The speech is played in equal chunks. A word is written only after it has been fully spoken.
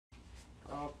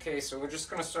Okay, so we're just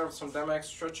gonna start with some dynamic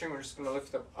stretching. We're just gonna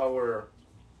lift up our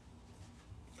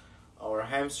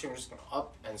hamstring. We're just gonna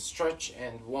up and stretch,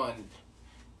 and 1,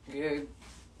 good,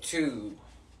 2,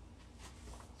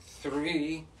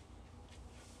 3,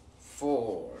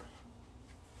 4,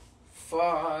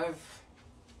 5,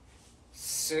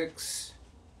 6,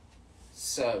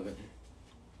 7,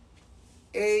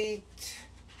 8,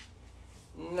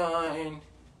 9,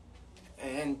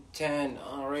 and 10.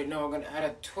 Alright, now we're gonna add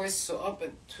a twist, so up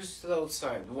and twist to the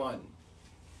outside. 1,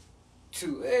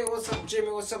 2, hey, what's up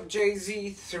Jimmy, what's up Jay-Z?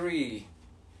 3,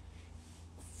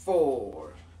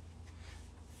 4,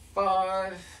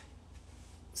 5,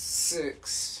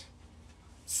 6,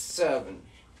 7,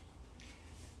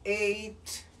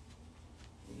 8,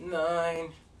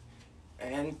 9,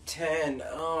 and 10.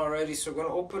 Alrighty, so we're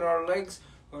gonna open our legs,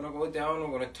 we're gonna go down,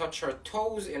 we're gonna touch our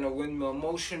toes in a windmill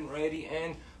motion. Ready,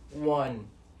 and 1,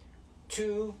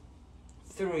 2,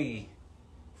 3,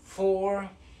 4,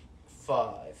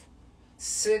 5,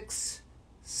 6,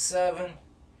 7,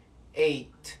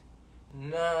 8,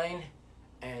 9,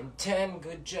 and 10.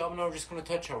 Good job. Now we're just going to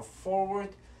touch our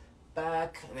forward,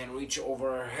 back, and then reach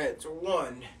over our heads.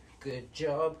 1, good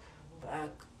job. Back.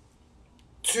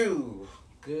 2,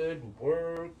 good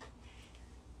work.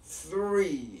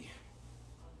 3,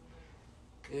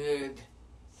 good.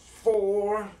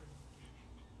 4,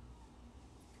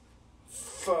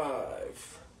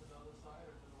 5,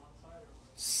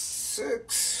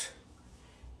 6,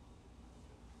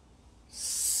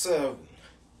 7,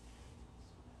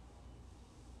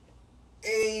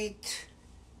 8,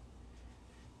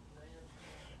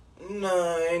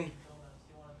 9,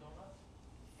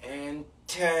 and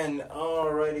 10.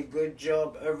 Alrighty, good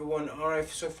job everyone. Alright,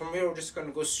 so from here we're just going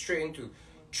to go straight into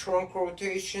trunk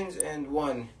rotations, and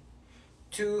 1,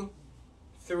 2,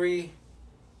 3,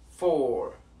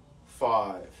 4,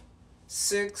 5,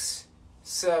 6,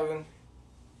 7,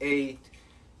 8,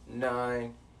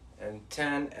 9, and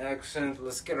 10. Excellent.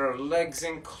 Let's get our legs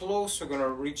in close. We're gonna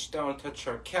reach down, touch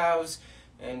our calves,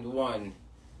 and 1,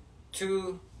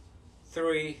 2,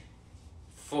 3,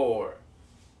 4,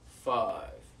 5,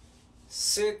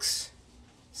 6,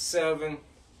 7,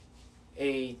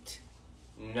 8,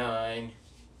 9,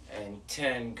 and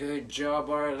 10. Good job.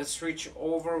 All right, let's reach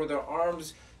over with our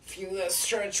arms. Feel that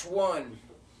stretch. 1,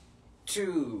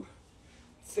 2,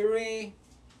 3,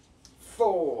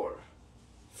 4,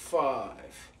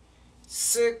 5,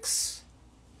 6,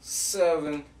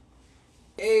 7,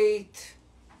 8,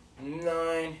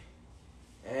 9,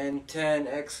 and 10.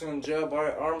 Excellent job. All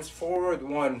right, arms forward.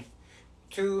 1,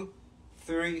 2,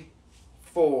 3,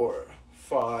 4,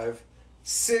 5,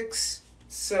 6,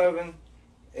 7,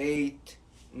 8,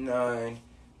 9,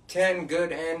 10.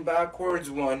 Good. And backwards.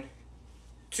 1,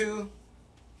 2,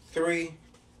 3,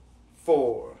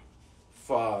 4,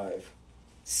 5,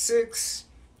 6,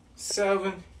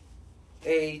 7,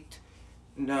 8,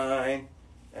 9,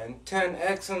 and 10.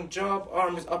 Excellent job.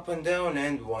 Arms up and down,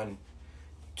 and 1,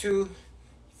 2,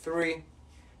 3,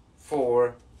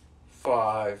 4,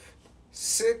 5,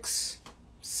 6,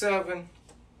 7,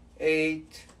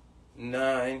 8,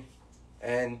 9,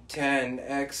 and 10.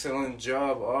 Excellent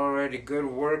job. Already, good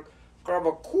work. Grab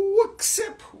a quick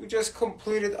sip. We just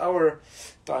completed our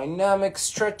dynamic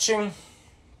stretching.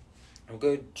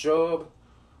 Good job.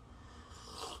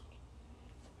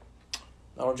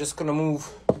 Now we're just gonna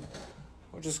move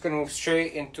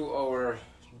straight into our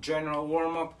general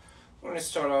warm-up. We're gonna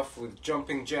start off with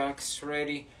jumping jacks.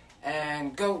 Ready,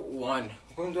 and go. 1.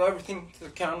 We're gonna do everything to the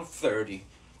count of 30.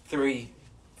 3,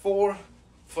 4,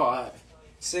 5,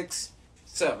 6,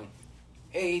 7,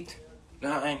 8,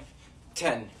 9,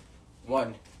 10.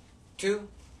 1, 2,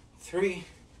 3,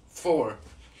 4,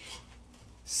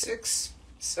 6,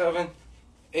 7,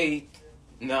 8,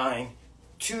 9,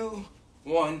 2,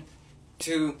 1,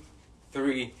 2,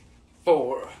 3,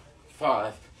 4,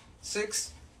 5,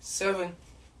 6, 7,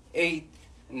 8,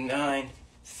 9,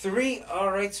 3.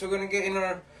 Alright, so we're going to get in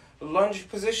our lunge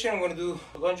position. I'm going to do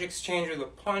a lunge exchange with a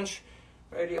punch.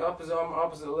 Ready, opposite arm,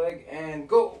 opposite leg, and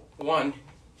go. 1,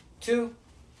 2,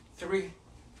 3,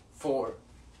 4,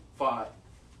 5,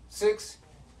 6,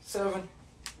 7,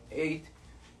 8,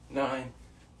 9,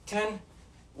 10.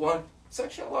 1. It's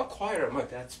actually a lot quieter at my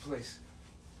dad's place.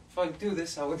 If I do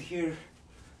this, I would hear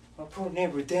my poor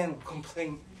neighbor Dan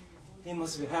complain. He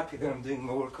must be happy that I'm doing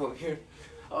my workout here.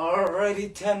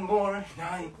 Alrighty, 10 more.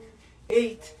 9,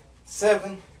 8,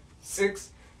 7,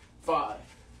 6, 5,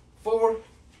 4,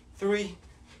 3,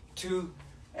 2,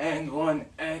 and 1.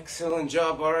 Excellent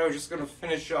job. Alright, we're just gonna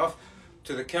finish off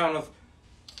to the count of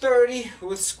 30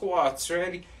 with squats.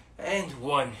 Ready? And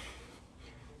 1,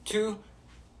 2,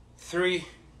 3,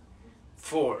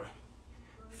 4,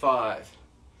 5,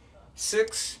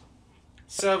 6,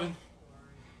 7,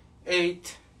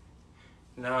 8,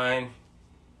 9,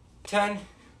 10.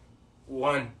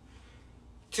 1,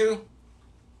 2,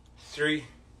 3,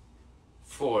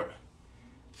 4,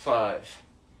 5,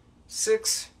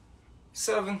 6,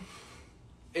 7,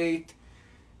 8,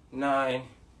 9,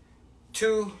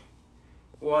 2,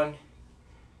 1,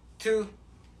 2,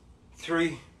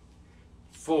 3,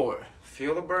 4.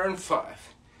 Feel the burn.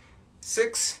 5,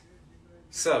 6,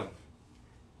 7,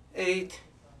 8,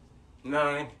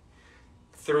 9,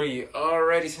 3.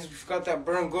 Alrighty, since we've got that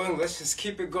burn going, let's just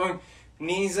keep it going.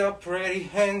 Knees up, ready,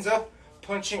 hands up,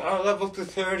 punching our level to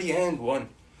 30, and 1,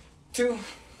 2,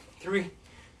 3,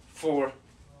 4,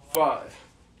 5,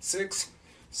 6,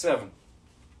 7,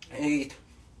 8,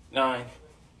 9,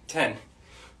 10.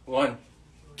 1,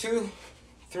 2,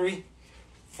 3,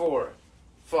 4,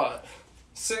 5,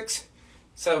 6,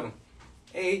 7,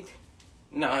 8,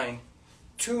 9,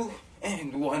 2,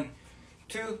 and 1,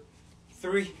 2,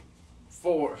 3,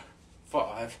 4,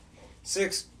 5,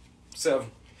 6,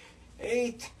 7,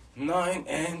 8, 9,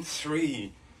 and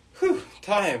 3. Whew,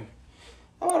 time.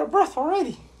 I'm out of breath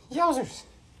already. Yowzers.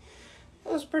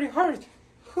 That was pretty hard.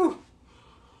 Whew.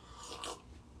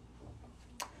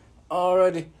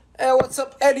 Alrighty. Hey, what's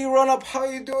up, Eddie? Run up. How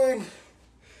you doing?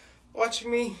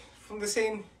 Watching me from the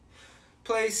same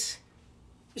place.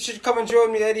 You should come and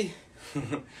join me, Eddie.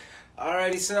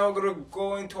 Alrighty, so now we're gonna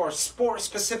go into our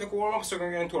sport-specific warm-up. So we're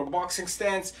gonna get into our boxing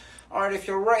stance. Alright, if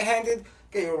you're right-handed,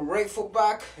 get your right foot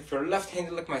back. If you're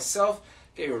left-handed like myself,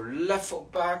 get your left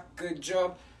foot back. Good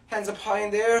job. Hands up high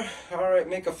in the air. Alright,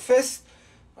 make a fist.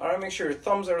 Alright, make sure your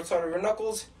thumbs are outside of your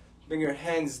knuckles. Bring your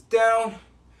hands down.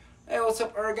 Hey, what's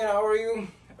up, Ergen? How are you?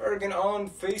 Ergen on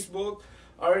Facebook.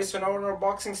 Alright, so now we're in our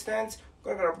boxing stance.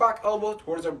 We're gonna get our back elbow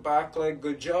towards our back leg.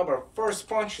 Good job. Our first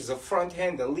punch is the front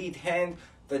hand, the lead hand,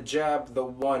 the jab, the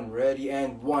 1. Ready,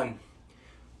 and 1.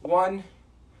 1,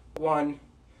 1,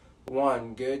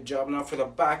 1. Good job. Now for the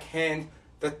back hand,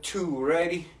 the 2.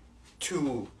 Ready?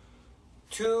 2,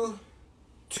 2,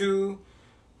 2,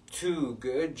 2.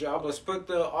 Good job. Let's put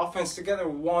the offense together.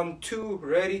 1, 2.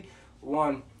 Ready?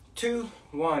 1, 2,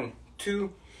 1,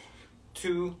 2,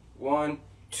 2, 1,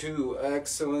 2.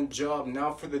 Excellent job.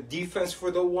 Now for the defense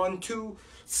for the 1, 2.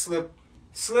 Slip,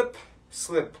 slip,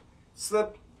 slip,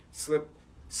 slip, slip,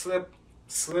 slip,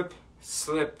 slip,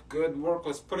 slip. Good work.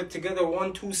 Let's put it together.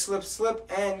 1, 2, slip,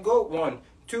 slip, and go. 1,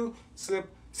 2, slip,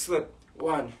 slip.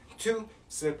 1, 2,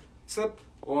 slip, slip.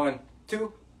 1,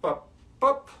 2, pop,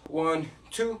 pop. 1,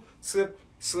 2, slip,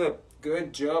 slip.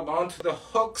 Good job. Onto the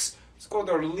hooks. Let's go with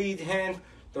our lead hand,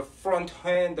 the front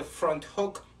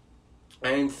hook,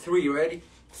 and 3. Ready?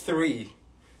 3,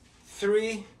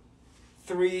 3,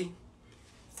 3,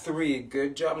 3.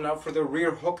 Good job. Now for the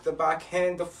rear hook, the back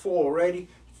hand, the 4. Ready?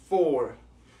 4,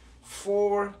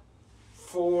 4,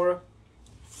 4,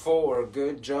 4.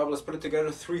 Good job. Let's put it together.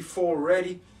 3, 4.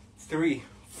 Ready? 3,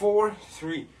 4,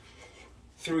 3,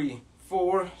 3,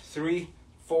 4, 3,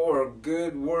 4.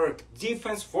 Good work.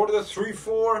 Defense for the 3,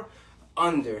 4.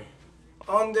 Under,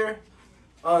 under,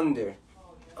 under,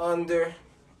 under,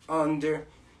 under,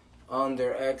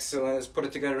 under. Excellent. Let's put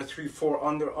it together. 3, 4,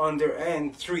 under, under,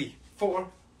 and 3, 4,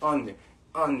 under,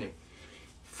 under,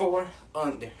 4,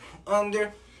 under,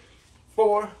 under,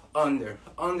 4, under,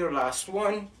 under. Last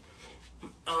one.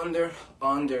 Under,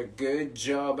 under. Good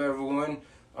job, everyone.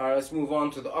 Alright, let's move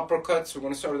on to the uppercuts. We're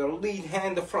going to start with our lead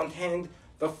hand, the front hand,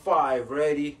 the 5.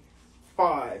 Ready?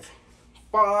 5,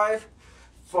 5,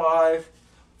 5,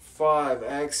 5.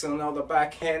 Excellent. Now the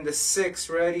back hand, the 6.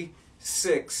 Ready?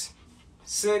 6,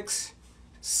 6,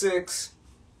 6,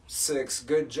 6.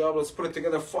 Good job. Let's put it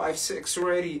together. 5, 6.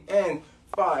 Ready? And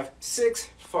 5, 6,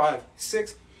 5,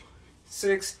 6,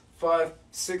 6, 5,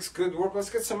 6. Good work. Let's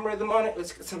get some rhythm on it.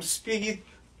 Let's get some speed.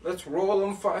 Let's roll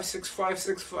them. 5, 6, 5,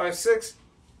 6, 5, 6.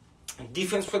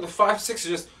 Defense for the 5, 6.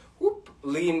 Just whoop,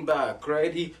 lean back.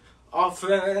 Ready?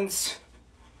 Offense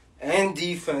and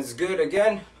defense. Good.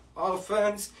 Again,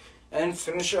 offense and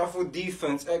finish off with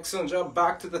defense. Excellent job.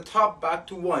 Back to the top. Back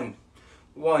to 1,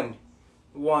 1,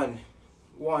 1,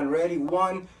 1. Ready?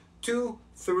 1, 2,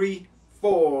 3,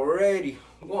 4. Ready?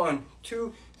 1,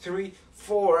 2, 3,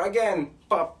 4. Again.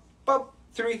 Pop, pop.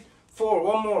 3, 4.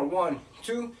 One more. 1,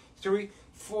 2, 3,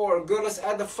 4. Good. Let's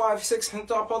add the 5, 6 on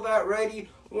top of that. Ready?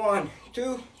 1,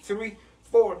 2, 3,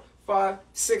 4, 5,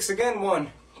 6. Again.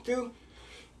 1, 2,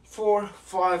 4,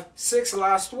 5, 6.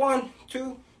 Last 1,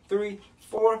 2, 3,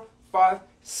 4, 5,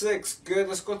 6. Good.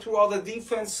 Let's go through all the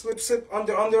defense. Slip, slip,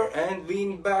 under, under, and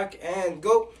lean back and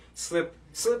go. Slip,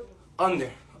 slip,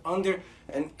 under, under,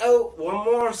 and out. One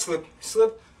more. Slip,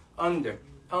 slip, under,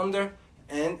 under,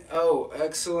 And oh,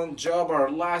 excellent job.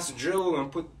 Our last drill,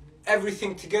 and put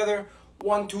everything together.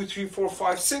 1, 2, 3, 4,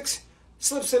 5, 6.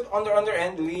 Slip, slip, under, under,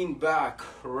 and lean back.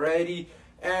 Ready,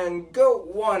 and go.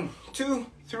 1, 2,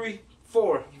 3,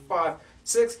 4, 5,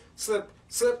 6. Slip,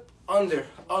 slip, under,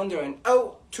 under, and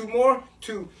out. 2 more.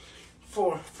 2,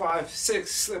 4, 5,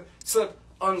 6. Slip, slip,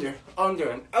 under, under,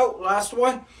 and out. Last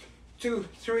one. 2,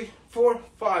 3, 4,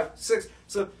 5, 6.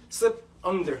 Slip, slip,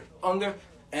 under, under,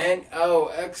 and oh,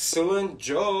 excellent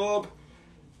job.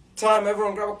 Time,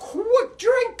 everyone grab a quick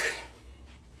drink.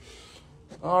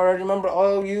 Alright, remember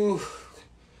all you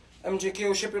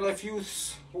MJKO Shape Your Life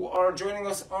youths who are joining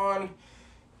us on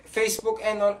Facebook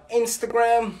and on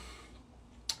Instagram.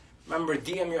 Remember,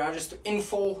 DM your address to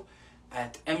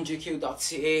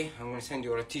info@mjko.ca. I'm going to send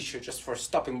you a t-shirt just for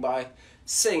stopping by,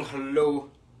 saying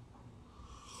hello.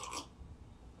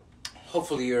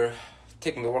 Hopefully you're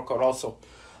taking the workout also.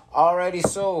 Alrighty,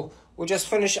 so we just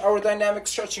finished our dynamic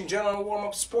stretching general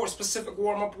warm-up, sport-specific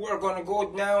warm-up. We're going to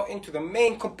go now into the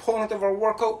main component of our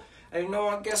workout. And you know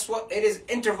what? Guess what? It is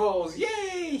intervals.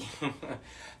 Yay!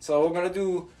 So we're going to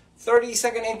do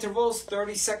 30-second intervals,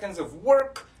 30 seconds of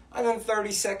work, and then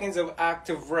 30 seconds of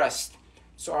active rest.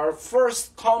 So our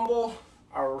first combo,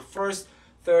 our first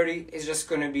 30 is just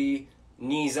going to be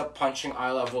knees up, punching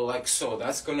eye level like so.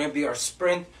 That's going to be our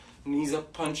sprint. Knees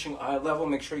up, punching eye level.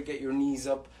 Make sure you get your knees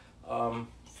up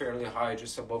fairly high,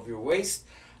 just above your waist.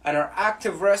 And our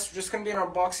active rest, we're just going to be in our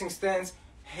boxing stance.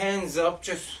 Hands up,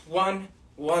 just 1,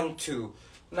 1, 2.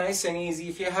 Nice and easy.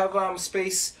 If you have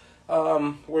space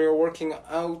where you're working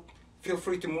out, feel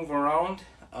free to move around.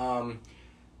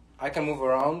 I can move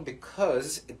around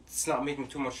because it's not making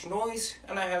too much noise,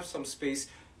 and I have some space,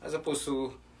 as opposed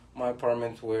to my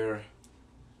apartment where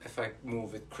if I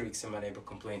move it creaks and my neighbor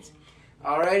complains.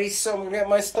 Alrighty, so I'm going to get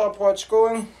my stopwatch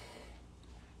going.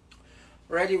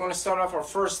 Ready, we're going to start off our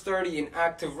first 30 in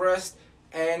active rest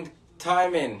and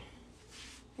time in.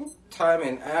 Time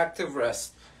in, active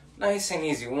rest. Nice and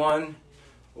easy. 1,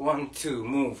 1, 2,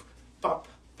 move. Pop,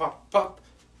 pop, pop.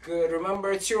 Good.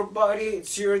 Remember, it's your body,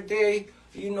 it's your day.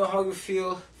 You know how you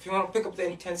feel. If you want to pick up the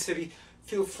intensity,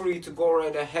 feel free to go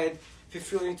right ahead. If you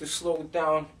feel you need to slow it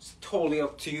down, it's totally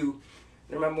up to you.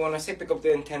 Remember, when I say pick up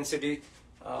the intensity,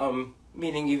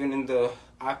 meaning even in the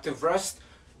active rest,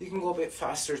 you can go a bit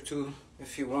faster too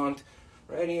if you want.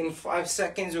 Ready, in 5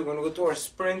 seconds, we're going to go to our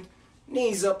sprint.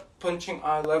 Knees up, punching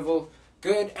eye level.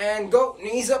 Good, and go.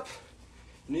 Knees up.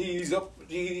 Knees up,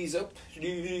 knees up,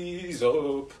 knees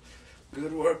up.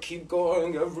 Good work, keep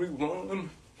going, everyone.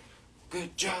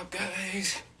 Good job,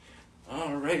 guys.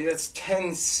 Alrighty, that's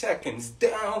 10 seconds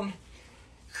down.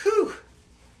 Whew.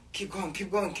 Keep going,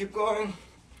 keep going, keep going.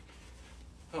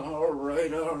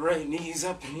 Alright, knees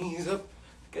up, knees up.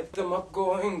 Get them up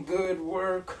going, good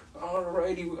work.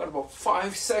 Alrighty, we got about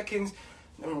 5 seconds.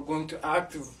 Then we're going to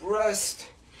active rest.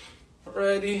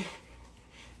 Ready,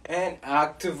 and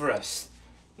active rest.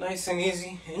 Nice and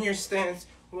easy, in your stance.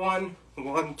 1,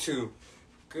 1, 2.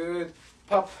 Good,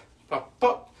 pop, pop,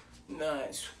 pop.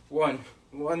 Nice, 1,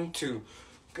 1, 2.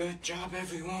 Good job,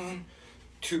 everyone.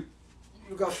 2.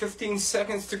 We got 15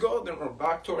 seconds to go, then we're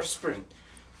back to our sprint.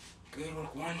 Good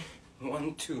work. 1,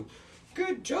 1, 2.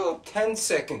 Good job. 10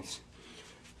 seconds.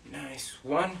 Nice.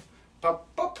 1. Pop,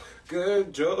 pop.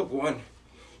 Good job. 1,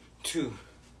 2.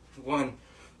 1,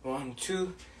 1,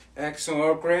 2. Excellent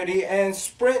work. Ready, and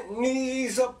sprint.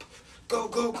 Knees up. Go,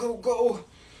 go, go, go.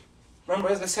 Remember,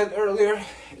 as I said earlier,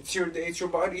 it's your day, it's your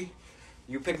body.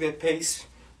 You pick that pace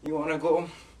you want to go.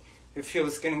 If you feel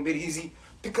it's getting a bit easy,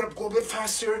 pick it up, go a bit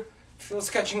faster. If you feel it's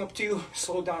catching up to you,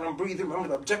 slow down and breathe. Remember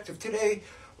the objective today.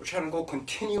 We're trying to go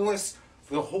continuous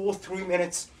for the whole 3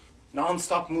 minutes.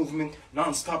 Non-stop movement,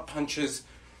 non-stop punches.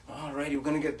 Alrighty, we're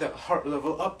going to get the heart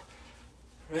level up.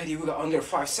 Ready, we got under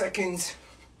 5 seconds.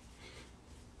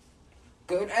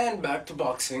 Good, and back to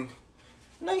boxing.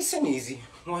 Nice and easy.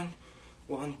 1,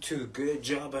 1, 2. Good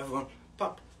job, everyone.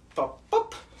 Pop, pop,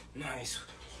 pop. Nice.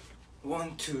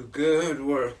 1, 2. Good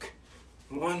work.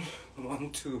 1, 1,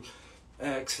 2.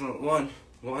 Excellent. 1,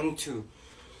 1, 2.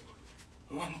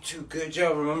 1, 2. Good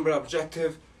job. Remember,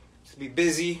 objective to be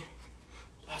busy.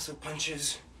 Lots of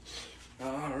punches.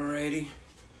 Alrighty.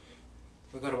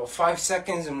 We got about 5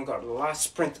 seconds, and we got the last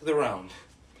sprint of the round.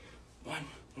 1,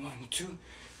 1, 2.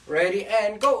 Ready,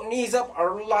 and go. Knees up.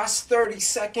 Our last 30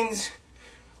 seconds.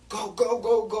 Go, go,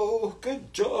 go, go.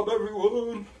 Good job,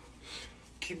 everyone.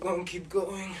 Keep going, keep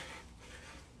going.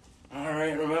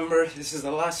 Alright, remember, this is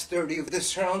the last 30 of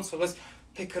this round, so let's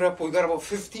pick it up. We got about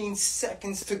 15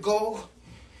 seconds to go.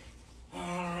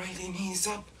 Alrighty, knees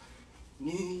up.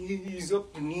 Knees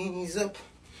up, knees up.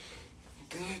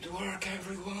 Good work,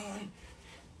 everyone.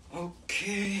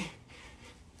 Okay.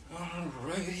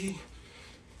 Alrighty.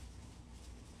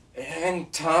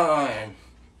 And time.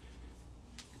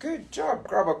 Good job.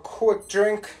 Grab a quick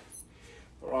drink.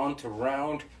 We're on to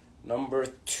round number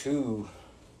 2.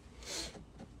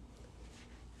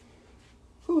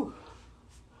 Whew.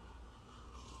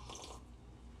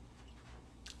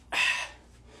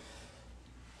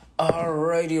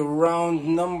 Alrighty, round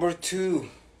number 2.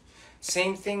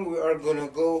 Same thing, we are gonna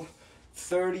go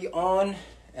 30 on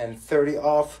and 30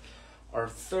 off. Our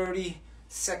 30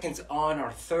 seconds on,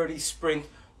 our 30 sprint.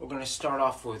 We're gonna start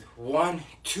off with 1,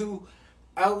 2,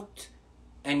 out,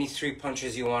 any 3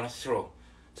 punches you wanna throw.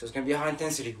 So it's gonna be high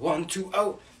intensity. 1, 2,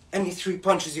 out, any 3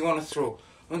 punches you wanna throw.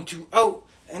 1, 2, out,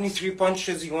 any 3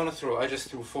 punches you wanna throw. I just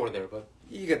threw 4 there, but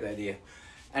you get the idea.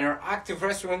 And our active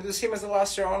rest, we're gonna do the same as the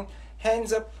last round.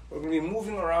 Hands up, we're gonna be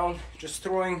moving around, just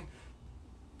throwing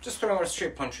our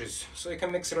straight punches. So you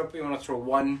can mix it up. You wanna throw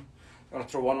 1, you wanna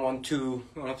throw 1, 1, 2,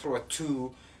 you wanna throw a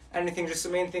 2, anything. Just the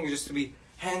main thing is just to be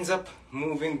hands up,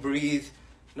 moving, breathe,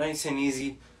 nice and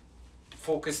easy.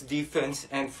 Focus, defense,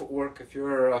 and footwork. If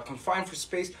you're confined for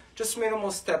space, just minimal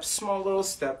steps, small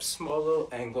little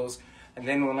angles. And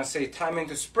then when I say time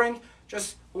into sprint,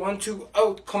 just 1, 2,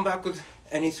 out, come back with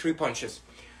any 3 punches.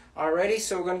 Alrighty,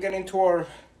 so we're gonna get into our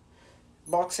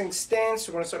boxing stance.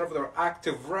 We're gonna start off with our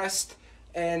active rest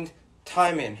and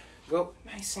time in. Go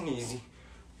nice and easy.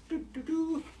 Do, do,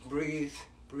 do. Breathe,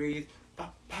 breathe,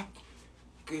 pop, pop.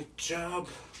 Good job.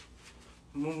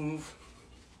 Move.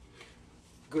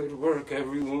 Good work,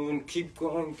 everyone. Keep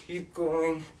going, keep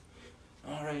going.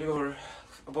 Alright, we're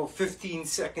about 15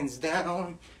 seconds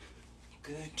down.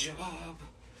 Good job.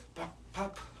 Pop,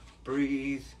 pop.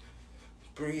 Breathe,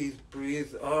 breathe,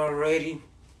 breathe. Alrighty.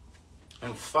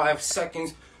 In 5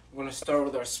 seconds, we're gonna start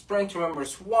with our sprint. Remember,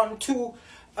 it's 1, 2,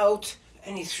 out.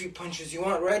 Any 3 punches you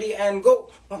want. Ready and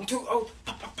go. 1, 2, out.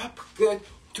 Pop, pop, pop. Good.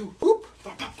 2, whoop.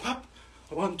 Pop, pop, pop.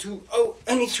 1, 2, out.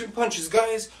 Any 3 punches,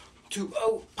 guys. 2,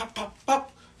 out. Pop, pop,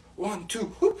 pop. 1, 2,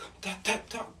 whoop. Tap, tap,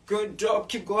 tap. Good job.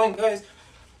 Keep going, guys.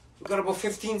 We got about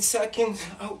 15 seconds.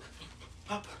 Out.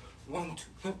 Pop. 1,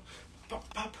 2,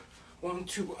 pop, pop. 1,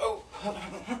 2, out.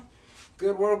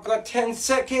 Good work. Got 10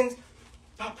 seconds.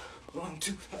 Pop. 1,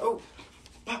 2, oh,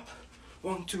 pop,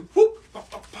 1, 2, whoop, pop,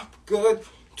 pop, pop, good,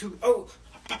 2, oh,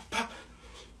 pop, pop,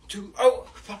 2, oh,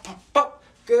 pop, pop, pop,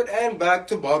 good, and back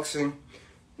to boxing,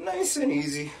 nice and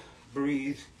easy,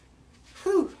 breathe,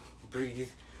 whew, breathe,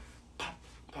 pop,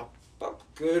 pop, pop,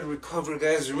 good, recover,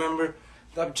 guys, remember,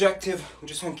 the objective, we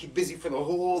just want to keep busy for the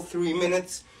whole 3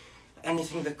 minutes,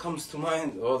 anything that comes to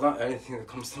mind, well, not anything that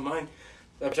comes to mind,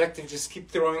 the objective, just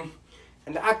keep throwing,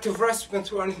 and the active rest, we're going to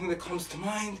throw anything that comes to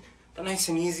mind, but nice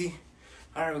and easy.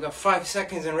 Alright, we got 5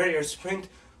 seconds and ready our sprint.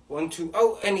 1, 2,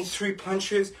 out, any 3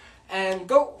 punches, and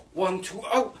go. 1, 2,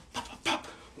 out, pop, pop, pop.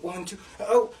 1, 2,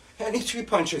 out, any 3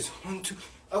 punches. 1, 2,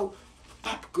 out,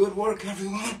 pop. Good work,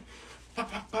 everyone.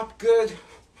 Pop, pop, pop, good.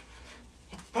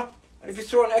 Pop. And if you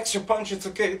throw an extra punch, it's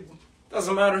okay.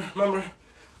 Doesn't matter. Remember,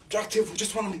 objective, we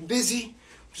just want to be busy.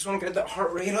 We just want to get that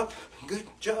heart rate up. Good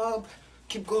job.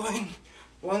 Keep going.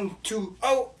 1, 2,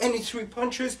 out, any 3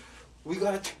 punches. We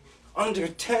got under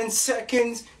 10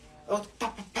 seconds. Out,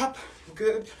 pop, pop, pop.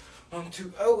 Good. 1,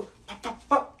 2, out, pop, pop,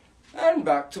 pop. And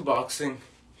back to boxing.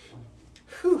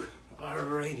 Whew.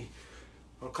 Alrighty.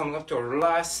 We're coming up to our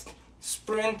last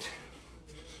sprint.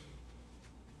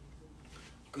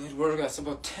 Good work. That's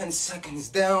about 10 seconds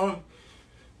down.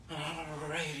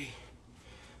 Alrighty.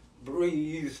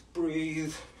 Breathe,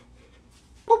 breathe.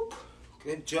 Boop.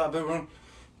 Good job, everyone.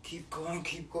 Keep going,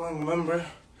 keep going. Remember,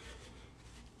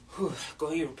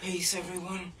 go your pace,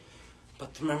 everyone.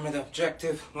 But remember the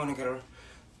objective. We want to get our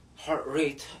heart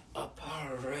rate up.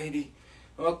 Alrighty.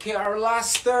 Okay, our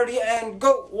last 30 and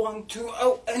go. 1, 2,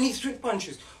 out. Any 3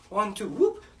 punches. 1, 2,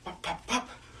 whoop. Pop, pop, pop.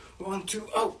 1, 2,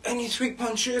 out. Any 3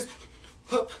 punches.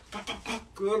 Hup, pop, pop, pop.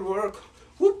 Good work.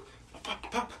 Whoop. Pop,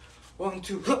 pop, pop. 1,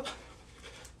 2, hup.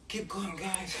 Keep going,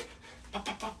 guys. Pop,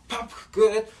 pop, pop, pop.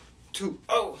 Good. 2,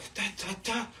 oh, ta, ta,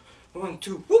 ta. 1,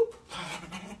 2, whoop.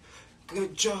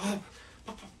 Good job.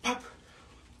 Pop, pop, pop.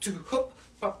 2, whoop.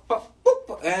 Pop, pop,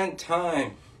 whoop. And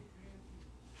time.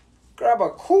 Grab a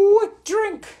quick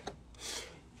drink.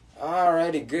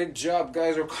 Alrighty, good job,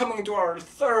 guys. We're coming to our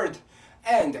 3rd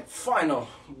and final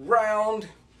round.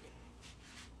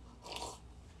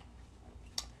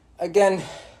 Again,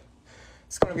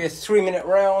 it's going to be a 3-minute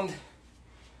round.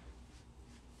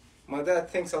 My dad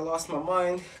thinks I lost my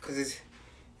mind because he's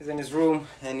in his room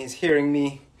and he's hearing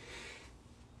me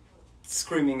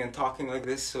screaming and talking like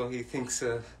this, so he thinks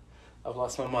I've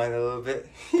lost my mind a little bit.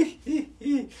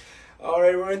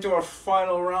 Alright, we're into our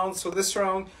final round. So this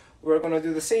round, we're going to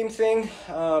do the same thing.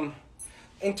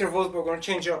 intervals, but we're going to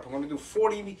change it up. We're going to do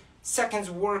 40 seconds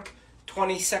work,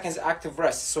 20 seconds active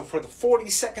rest. So for the 40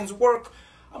 seconds work,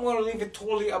 I'm going to leave it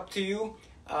totally up to you.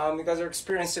 You guys are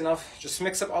experienced enough. Just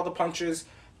mix up all the punches,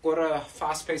 go to a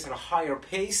fast pace at a higher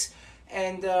pace,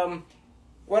 and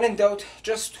when in doubt,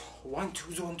 just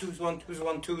 1-2s, 1-2s, 1-2s,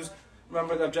 1-2s.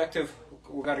 Remember the objective,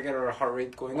 we got to get our heart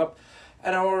rate going up.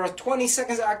 And our 20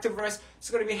 seconds active rest, it's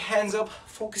going to be hands up,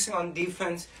 focusing on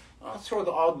defense. I'll throw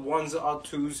the odd ones, the odd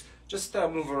twos, just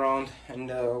move around, and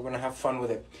we're going to have fun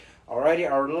with it. Alrighty,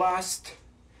 our last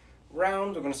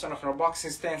round, we're going to start off in our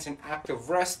boxing stance in active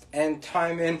rest and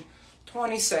time in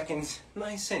 20 seconds,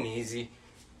 nice and easy.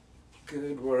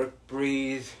 Good work,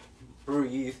 breathe,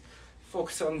 breathe,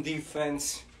 focus on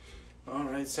defense.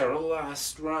 Alright, it's our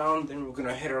last round, then we're going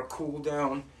to hit our cool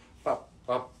down. Pop,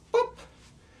 pop, pop.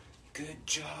 Good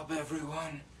job,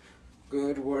 everyone.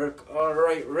 Good work.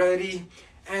 Alright, ready?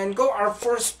 And go. Our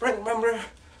first sprint, remember,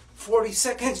 40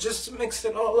 seconds, just to mix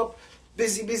it all up.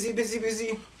 Busy, busy, busy,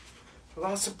 busy.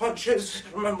 Lots of punches.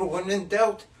 Remember, when in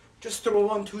doubt, just throw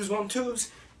 1-2s, 1-2s.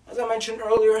 As I mentioned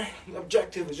earlier, the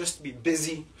objective is just to be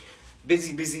busy.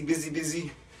 Busy, busy, busy,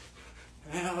 busy.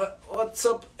 What's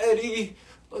up, Eddie?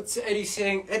 What's Eddie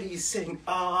saying? Eddie's saying,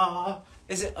 ah.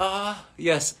 Is it ah?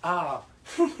 Yes, ah.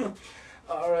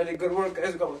 Alrighty, good work,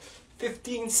 guys. We got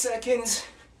 15 seconds.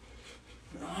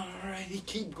 Alrighty,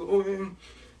 keep going.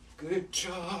 Good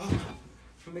job.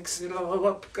 Mix it all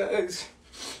up, guys.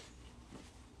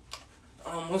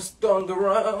 Almost done the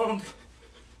round.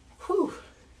 Whew.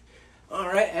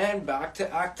 Alright, and back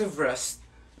to active rest.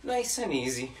 Nice and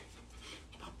easy.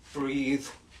 Breathe.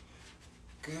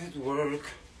 Good work.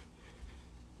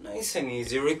 Nice and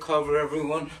easy. Recover,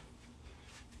 everyone.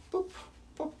 Boop,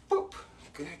 boop, boop.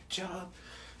 Good job.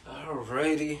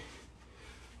 Alrighty.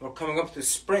 We're coming up to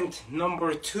sprint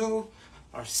number 2.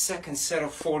 Our second set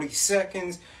of 40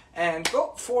 seconds. And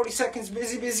go. 40 seconds.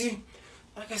 Busy, busy.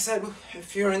 Like I said,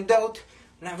 if you're in doubt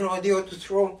and have no idea what to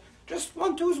throw, just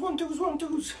 1-2s, 1-2s,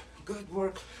 1-2s. Good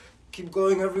work. Keep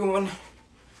going, everyone.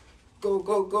 Go,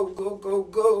 go, go, go, go,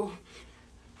 go.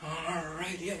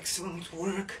 Alrighty, excellent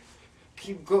work.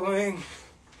 Keep going.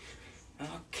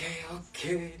 Okay,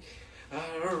 okay.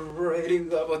 Alrighty, we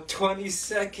got about 20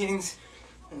 seconds.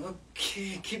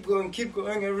 Okay, keep going,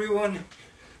 everyone.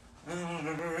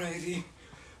 Alrighty.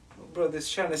 My brother's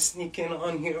trying to sneak in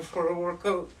on here for a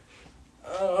workout.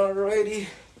 Alrighty.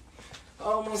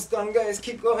 Almost done, guys.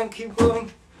 Keep going, keep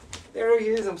going. There he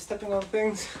is. I'm stepping on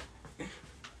things. You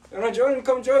wanna join?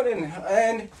 Come join in.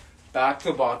 And back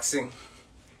to boxing.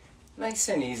 Nice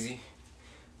and easy.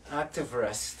 Active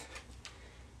rest.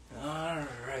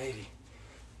 Alrighty.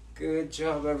 Good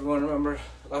job, everyone. Remember,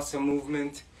 lots of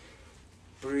movement.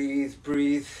 Breathe,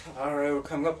 breathe. Alright, we're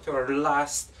coming up to our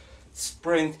last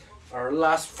sprint, our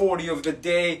last 40 of the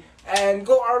day. And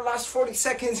go our last 40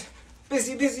 seconds.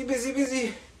 Busy, busy, busy,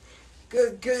 busy.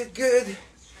 Good, good, good.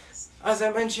 As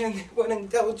I mentioned, when in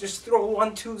doubt, just throw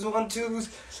 1-2s, 1-2s.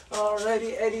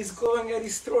 Alrighty, Eddie's going,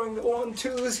 Eddie's throwing the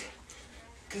 1-2s.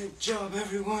 Good job,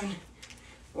 everyone.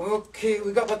 Okay,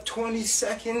 we got about 20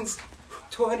 seconds.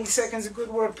 20 seconds of good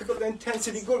work. Pick up the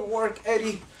intensity. Good work,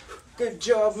 Eddie. Good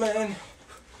job, man.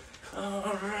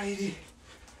 Alrighty.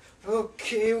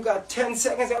 Okay, we got 10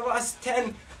 seconds. I lost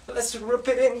 10. Let's rip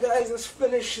it in, guys. Let's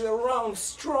finish the round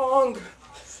strong.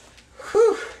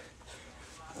 Whew.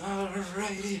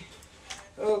 Alrighty.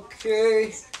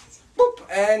 Okay. Boop.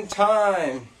 And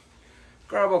time.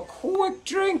 Grab a quick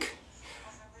drink.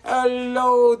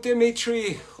 Hello,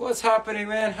 Dimitri. What's happening,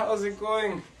 man? How's it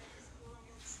going?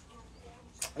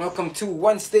 Welcome to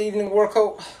Wednesday evening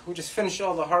workout. We just finished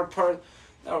all the hard part.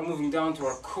 Now we're moving down to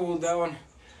our cool down.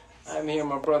 I'm here.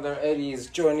 My brother Eddie is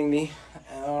joining me.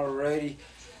 Alrighty.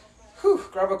 Whew.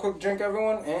 Grab a quick drink,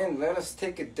 everyone, and let us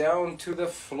take it down to the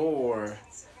floor.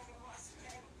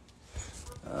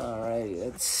 Alrighty,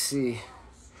 let's see.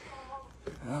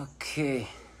 Okay.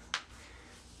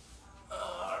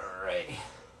 Alrighty.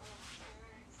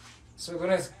 So we're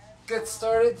gonna get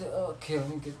started. Okay, let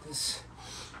me get this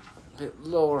a bit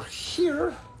lower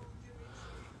here.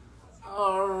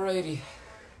 Alrighty.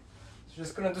 So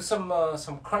just gonna do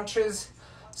some crunches,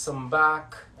 some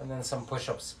back, and then some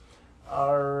push-ups.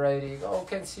 Alrighty. Oh,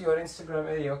 can't see you on Instagram,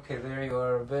 Eddie. Okay, there you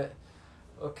are a bit.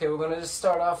 Okay, we're gonna just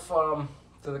start off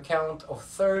to the count of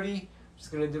 30.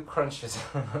 Just gonna do crunches.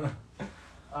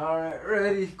 Alright,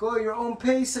 ready. Go at your own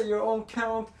pace, at your own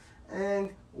count.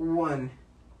 And 1,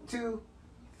 2,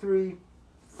 3,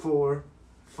 4,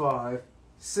 5,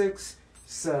 6,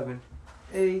 7,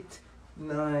 8,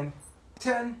 9,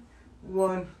 10.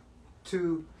 1,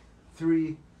 2,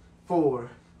 3, 4,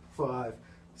 5,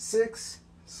 6,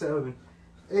 7,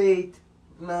 8,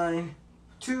 9,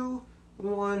 2,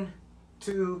 1,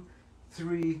 2,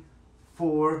 3,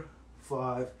 4,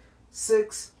 5,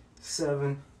 6,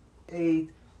 7,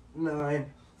 8,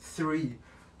 9, 3.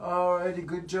 Alrighty,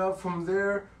 good job. From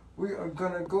there, we are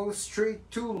gonna go straight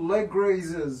to leg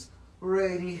raises.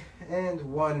 Ready, and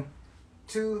 1,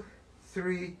 2,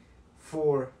 3,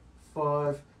 4,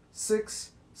 5,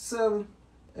 6, 7,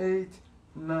 8,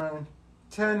 9,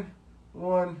 10.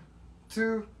 1,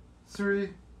 2, 3,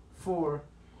 4,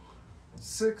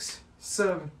 6,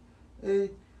 7,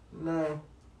 8, 9,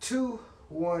 2,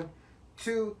 1,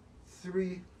 2,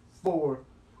 3, 4,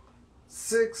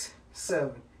 6,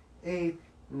 7, 8,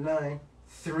 9,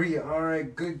 3.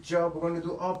 Alright, good job. We're going to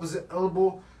do opposite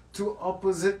elbow to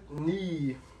opposite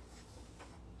knee.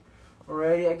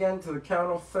 Alrighty, again to the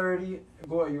count of 30.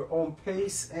 Go at your own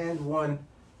pace. And 1,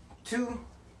 2,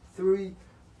 3,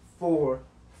 4,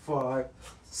 5,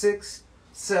 6,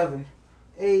 7,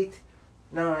 8,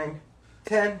 9,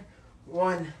 10.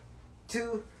 1,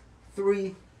 2,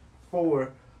 3,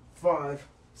 4, 5,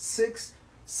 6,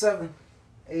 7,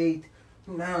 8,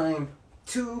 9,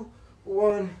 2,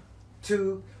 1,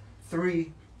 2,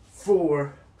 3,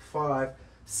 4, 5,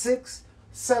 6,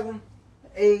 7,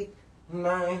 8,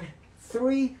 9,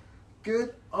 3.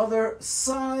 Good. Other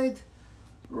side.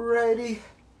 Ready.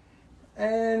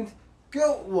 And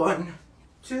go. 1,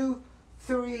 2,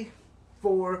 3,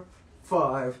 4,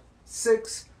 5,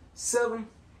 6, 7,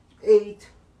 8,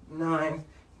 9,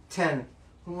 10.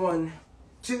 1,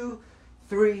 2,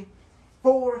 3,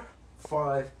 4,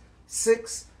 5,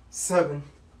 6, 7,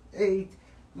 8,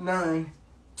 9,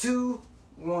 2,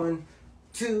 1,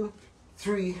 2,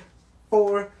 3,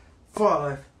 4,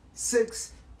 5,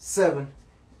 6, 7,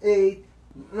 8,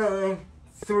 9,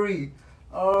 3.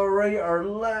 Alright, our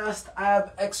last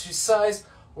ab exercise.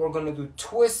 We're gonna do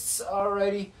twists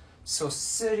already. So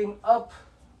sitting up,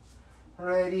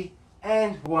 ready,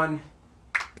 and 1,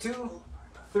 2,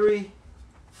 3,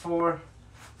 4,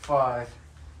 5,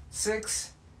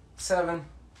 6, 7,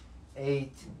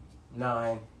 8,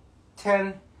 9,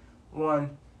 10.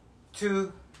 1,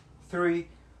 2, 3,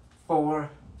 4,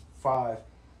 5,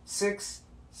 6,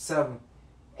 7,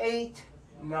 8,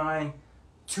 9,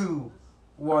 2,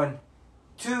 1,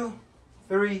 2,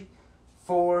 3,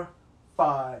 4,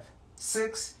 5,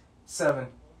 6, 7,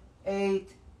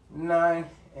 8, 9,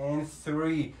 and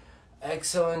 3.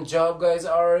 Excellent job, guys.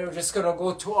 Alright, we're just gonna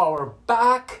go to our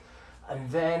back, and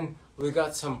then we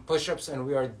got some push-ups, and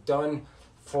we are done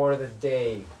for the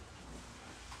day.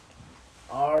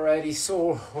 Alrighty,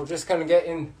 so we're just gonna get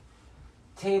in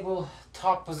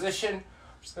tabletop position.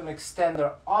 We're just gonna extend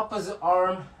our opposite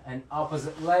arm and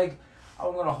opposite leg.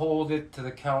 I'm gonna hold it to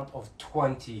the count of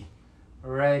 20.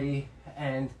 Ready,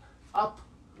 and up.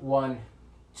 1,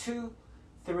 2,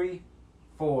 3,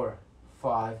 4,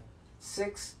 5,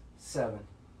 6, 7,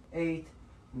 8,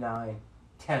 9,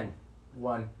 10.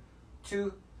 1,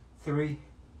 2, 3,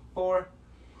 4,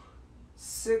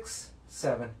 6,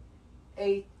 7,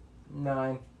 8,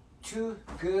 9, 2.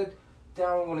 Good.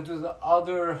 Down. We're gonna do the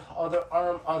other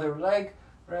arm, other leg.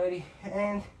 Ready,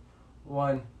 and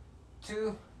 1,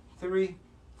 2, 3,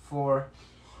 4,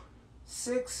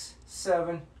 6,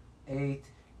 7, 8,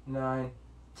 9,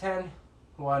 10.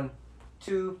 1,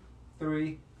 2,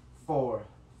 3, 4,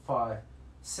 5,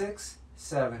 6,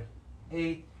 7,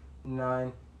 8,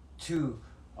 9, 2.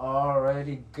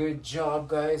 Alrighty, good job,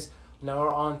 guys. Now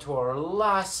we're on to our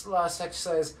last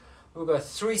exercise. We've got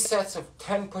 3 sets of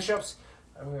 10 push-ups,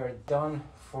 and we are done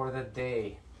for the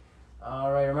day.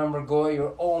 Alright, remember, go at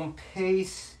your own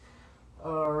pace.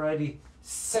 Alrighty,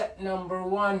 set number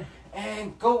 1,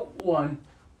 and go. 1,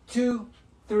 2,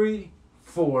 3,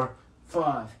 4,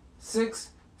 5, 6,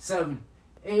 7,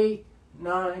 8,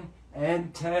 9,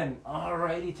 and 10.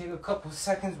 Alrighty, take a couple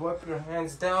seconds, wipe your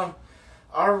hands down.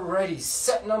 Alrighty,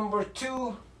 set number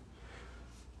 2.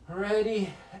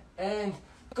 Ready, and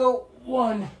go.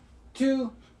 1,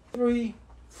 2, 3,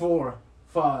 4,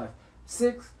 5,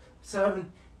 6,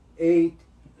 7, 8,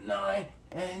 9,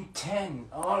 and 10.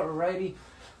 Alrighty,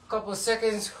 couple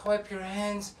seconds, wipe your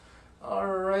hands.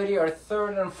 Alrighty, our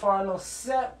third and final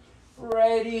set.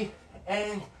 Ready,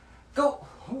 and go.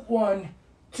 1,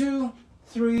 2,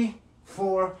 3,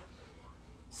 4,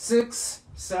 6,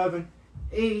 7,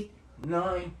 8,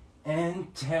 9,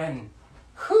 and 10.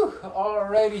 Whew,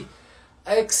 alrighty.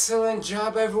 Excellent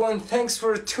job, everyone. Thanks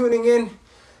for tuning in.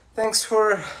 Thanks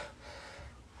everyone.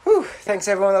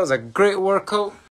 That was a great workout.